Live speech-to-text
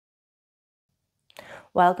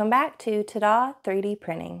Welcome back to Ta-Da 3D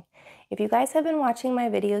Printing. If you guys have been watching my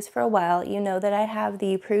videos for a while, you know that I have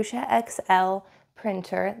the Prusa XL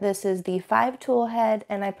printer. This is the 5-tool head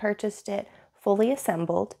and I purchased it fully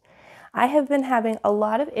assembled. I have been having a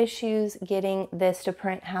lot of issues getting this to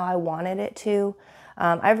print how I wanted it to.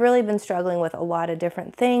 I've really been struggling with a lot of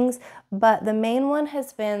different things, but the main one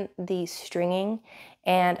has been the stringing,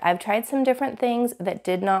 and I've tried some different things that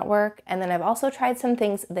did not work, and then I've also tried some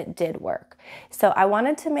things that did work. So I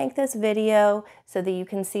wanted to make this video so that you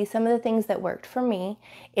can see some of the things that worked for me.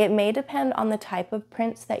 It may depend on the type of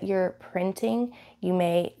prints that you're printing. You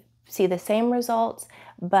may see the same results,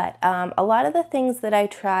 but a lot of the things that I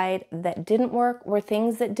tried that didn't work were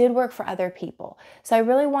things that did work for other people. So I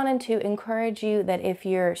really wanted to encourage you that if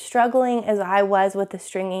you're struggling as I was with the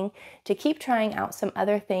stringing, to keep trying out some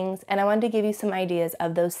other things, and I wanted to give you some ideas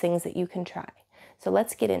of those things that you can try. So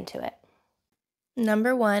let's get into it.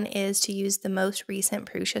 Number one is to use the most recent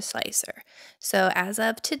Prusa slicer. So as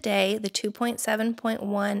of today, the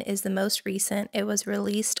 2.7.1 is the most recent. It was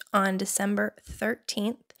released on December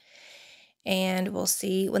 13th. And we'll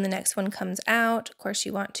see when the next one comes out. Of course,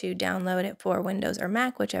 you want to download it for Windows or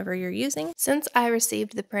Mac, whichever you're using. Since I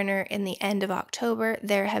received the printer in the end of October,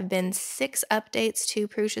 there have been 6 updates to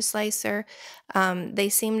Prusa Slicer. They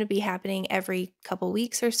seem to be happening every couple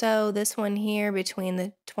weeks or so. This one here between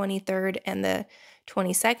the 23rd and the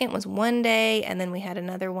 22nd was one day, and then we had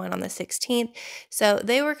another one on the 16th. So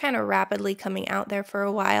they were kind of rapidly coming out there for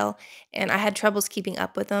a while, and I had troubles keeping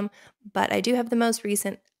up with them, but I do have the most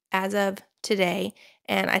recent as of today,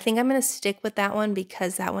 and I think I'm going to stick with that one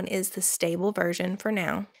because that one is the stable version for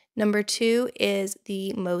now. Number 2 is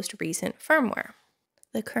the most recent firmware.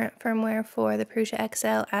 The current firmware for the Prusa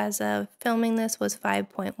XL as of filming this was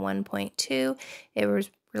 5.1.2. It was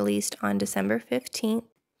released on December 15th.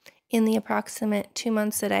 In the approximate 2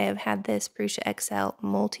 months that I have had this Prusa XL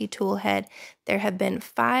multi-tool head, there have been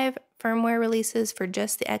 5 firmware releases for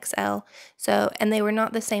just the XL, and they were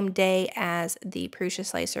not the same day as the Prusa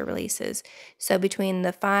Slicer releases. So between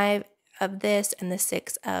the 5 of this and the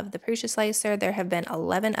 6 of the Prusa Slicer, there have been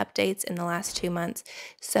 11 updates in the last 2 months.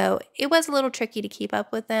 So it was a little tricky to keep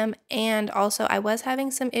up with them, and also I was having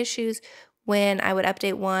some issues when I would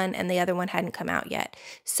update one and the other one hadn't come out yet.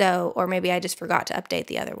 So, or maybe I just forgot to update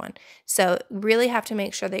the other one. So really have to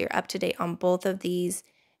make sure that you're up to date on both of these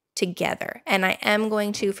together. And I am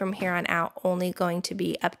going to, from here on out, only going to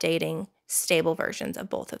be updating stable versions of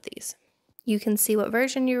both of these. You can see what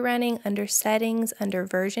version you're running under settings, under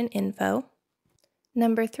version info.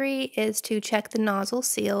 Number 3 is to check the nozzle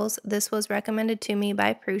seals. This was recommended to me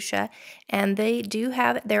by Prusa, and they do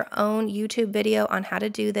have their own YouTube video on how to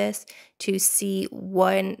do this to see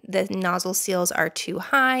when the nozzle seals are too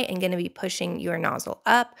high and going to be pushing your nozzle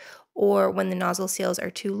up, or when the nozzle seals are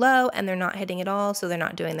too low and they're not hitting at all, so they're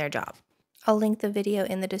not doing their job. I'll link the video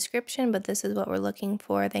in the description, but this is what we're looking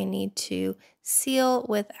for. They need to seal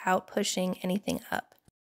without pushing anything up.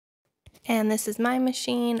 And this is my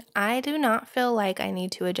machine. I do not feel like I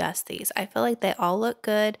need to adjust these. I feel like they all look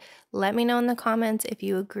good. Let me know in the comments if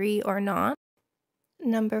you agree or not.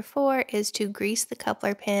 Number 4 is to grease the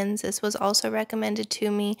coupler pins. This was also recommended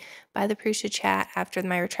to me by the Prusa chat after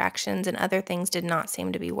my retractions and other things did not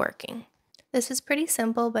seem to be working. This is pretty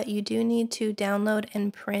simple, but you do need to download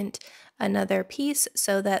and print another piece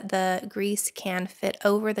so that the grease can fit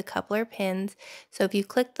over the coupler pins. So if you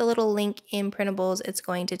click the little link in printables, it's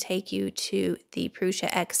going to take you to the Prusa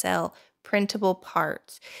XL printable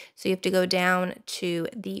parts. So you have to go down to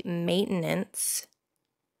the maintenance,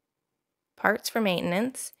 parts for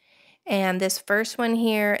maintenance. And this first one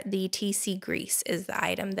here, the TC grease, is the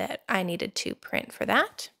item that I needed to print for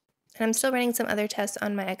that. And I'm still running some other tests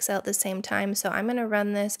on my XL at the same time, so I'm going to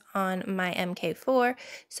run this on my MK4.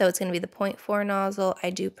 So it's going to be the 0.4 nozzle. I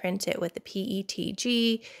do print it with the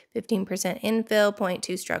PETG, 15% infill,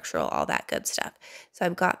 0.2 structural, all that good stuff. So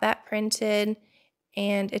I've got that printed,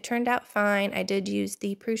 and it turned out fine. I did use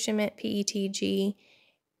the Prusa Mint PETG,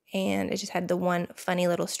 and it just had the one funny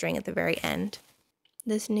little string at the very end.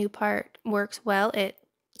 This new part works well. It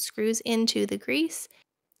screws into the grease.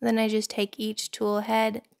 Then I just take each tool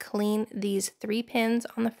head, clean these 3 pins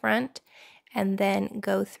on the front, and then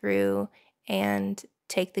go through and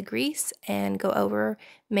take the grease and go over,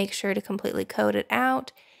 make sure to completely coat it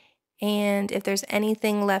out. And if there's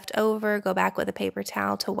anything left over, go back with a paper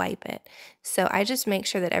towel to wipe it. So I just make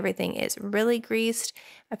sure that everything is really greased.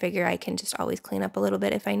 I figure I can just always clean up a little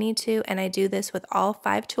bit if I need to, and I do this with all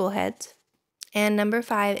 5 tool heads. And number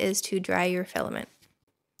 5 is to dry your filament.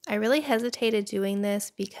 I really hesitated doing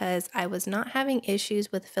this because I was not having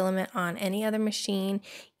issues with filament on any other machine,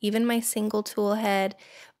 even my single tool head,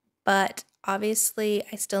 but obviously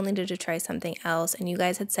I still needed to try something else, and you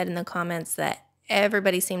guys had said in the comments that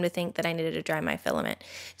everybody seemed to think that I needed to dry my filament.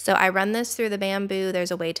 So I run this through the bamboo.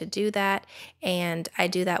 There's a way to do that, and I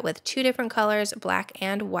do that with 2 different colors, black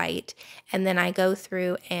and white, and then I go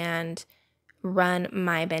through and run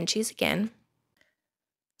my benchies again.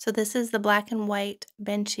 So this is the black and white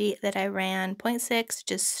benchy that I ran, 0.6,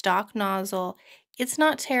 just stock nozzle. It's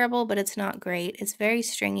not terrible, but it's not great. It's very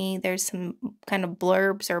stringy. There's some kind of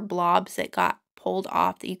blurbs or blobs that got pulled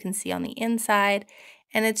off that you can see on the inside,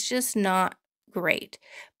 and it's just not great.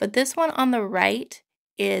 But this one on the right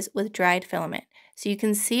is with dried filament. So you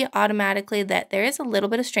can see automatically that there is a little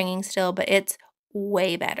bit of stringing still, but it's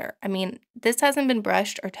way better. I mean, this hasn't been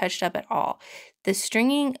brushed or touched up at all. The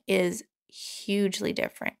stringing is hugely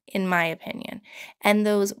different in my opinion. And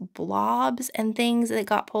those blobs and things that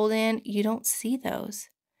got pulled in, you don't see those.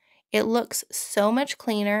 It looks so much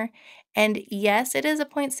cleaner. And yes, it is a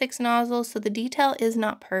 0.6 nozzle, so the detail is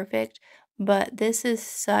not perfect, but this is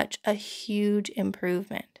such a huge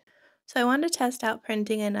improvement. So I wanted to test out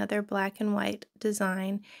printing another black and white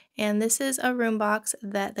design, and this is a room box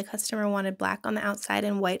that the customer wanted black on the outside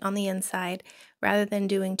and white on the inside. Rather than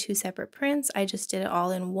doing 2 separate prints, I just did it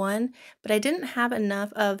all in one, but I didn't have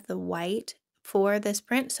enough of the white for this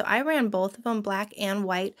print, so I ran both of them black and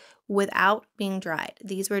white without being dried.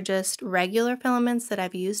 These were just regular filaments that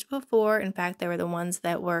I've used before. In fact, they were the ones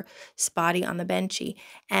that were spotty on the benchy,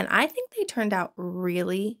 and I think they turned out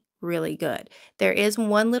really good. There is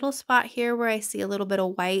one little spot here where I see a little bit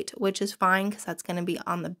of white, which is fine because that's going to be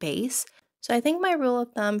on the base. So I think my rule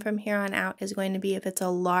of thumb from here on out is going to be if it's a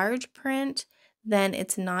large print, then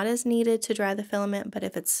it's not as needed to dry the filament, but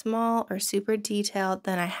if it's small or super detailed,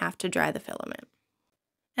 then I have to dry the filament.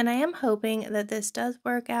 And I am hoping that this does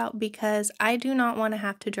work out because I do not want to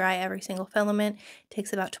have to dry every single filament. It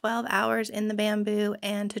takes about 12 hours in the bamboo,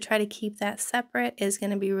 and to try to keep that separate is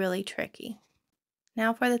going to be really tricky.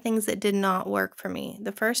 Now for the things that did not work for me.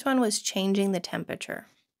 The first one was changing the temperature.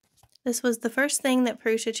 This was the first thing that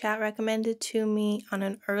Prusa Chat recommended to me on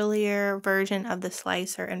an earlier version of the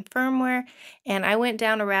slicer and firmware, and I went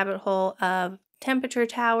down a rabbit hole of temperature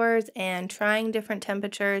towers and trying different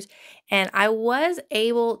temperatures, and I was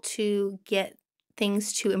able to get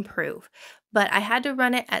things to improve. But I had to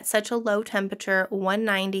run it at such a low temperature,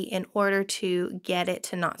 190, in order to get it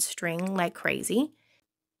to not string like crazy.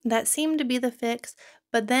 That seemed to be the fix,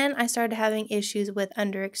 but then I started having issues with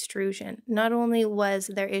under extrusion. Not only was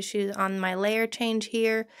there issues on my layer change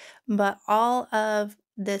here, but all of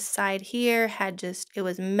this side here it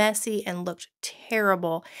was messy and looked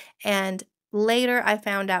terrible. And later I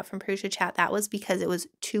found out from Prusa Chat that was because it was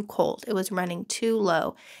too cold. It was running too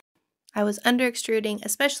low. I was under extruding,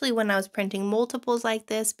 especially when I was printing multiples like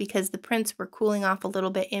this, because the prints were cooling off a little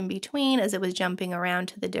bit in between as it was jumping around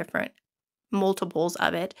to the different multiples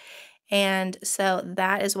of it. And so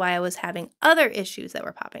that is why I was having other issues that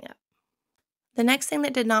were popping up. The next thing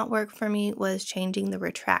that did not work for me was changing the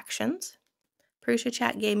retractions. Prusa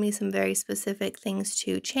Chat gave me some very specific things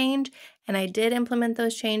to change, and I did implement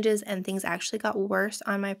those changes, and things actually got worse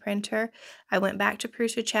on my printer. I went back to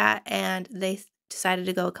Prusa Chat and they decided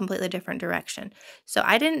to go a completely different direction. So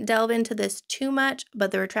I didn't delve into this too much,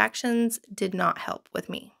 but the retractions did not help with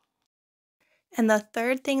me. And the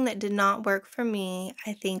third thing that did not work for me,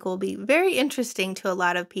 I think will be very interesting to a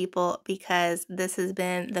lot of people because this has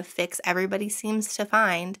been the fix everybody seems to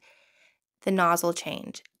find, the nozzle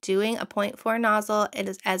change. Doing a 0.4 nozzle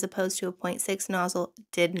as opposed to a 0.6 nozzle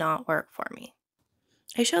did not work for me.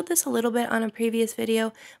 I showed this a little bit on a previous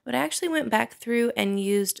video, but I actually went back through and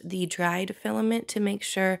used the dried filament to make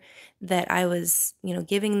sure that I was,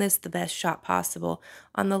 giving this the best shot possible.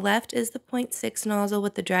 On the left is the 0.6 nozzle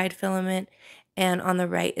with the dried filament, and on the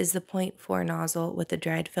right is the 0.4 nozzle with the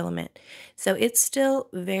dried filament. So it's still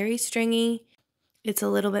very stringy. It's a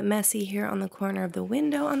little bit messy here on the corner of the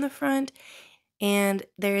window on the front, and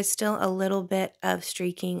there is still a little bit of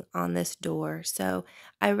streaking on this door. So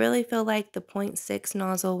I really feel like the 0.6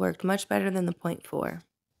 nozzle worked much better than the 0.4.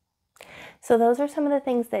 So those are some of the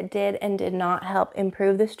things that did and did not help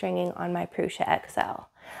improve the stringing on my Prusa XL.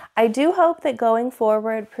 I do hope that going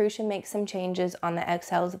forward, Prusa makes some changes on the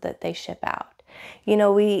XLs that they ship out.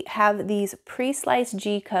 We have these pre-sliced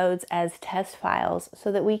G codes as test files so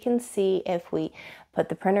that we can see if we put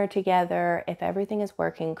the printer together, if everything is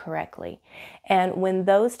working correctly. And when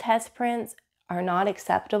those test prints are not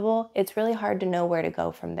acceptable, it's really hard to know where to go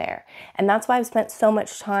from there. And that's why I've spent so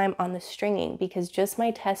much time on the stringing, because just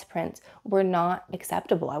my test prints were not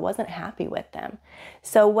acceptable. I wasn't happy with them.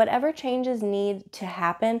 So whatever changes need to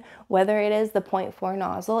happen, whether it is the 0.4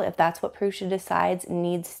 nozzle, if that's what Prusa decides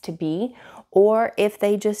needs to be, or if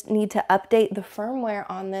they just need to update the firmware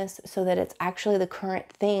on this so that it's actually the current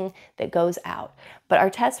thing that goes out. But our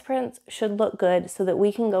test prints should look good so that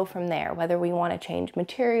we can go from there. Whether we want to change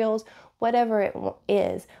materials, whatever it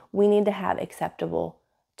is, we need to have acceptable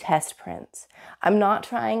test prints. I'm not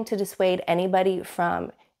trying to dissuade anybody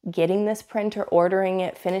from getting this printer, ordering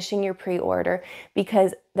it, finishing your pre-order,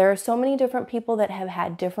 because there are so many different people that have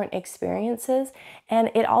had different experiences, and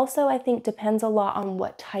it also, I think, depends a lot on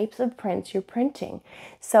what types of prints you're printing.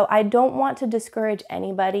 So I don't want to discourage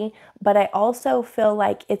anybody, but I also feel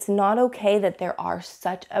like it's not okay that there are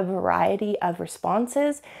such a variety of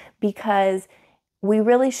responses, because we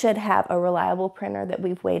really should have a reliable printer that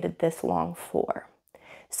we've waited this long for.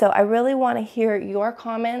 So I really want to hear your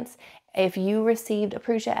comments. If you received a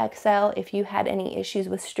Prusa XL, if you had any issues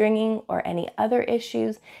with stringing or any other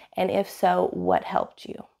issues, and if so, what helped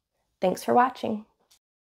you? Thanks for watching.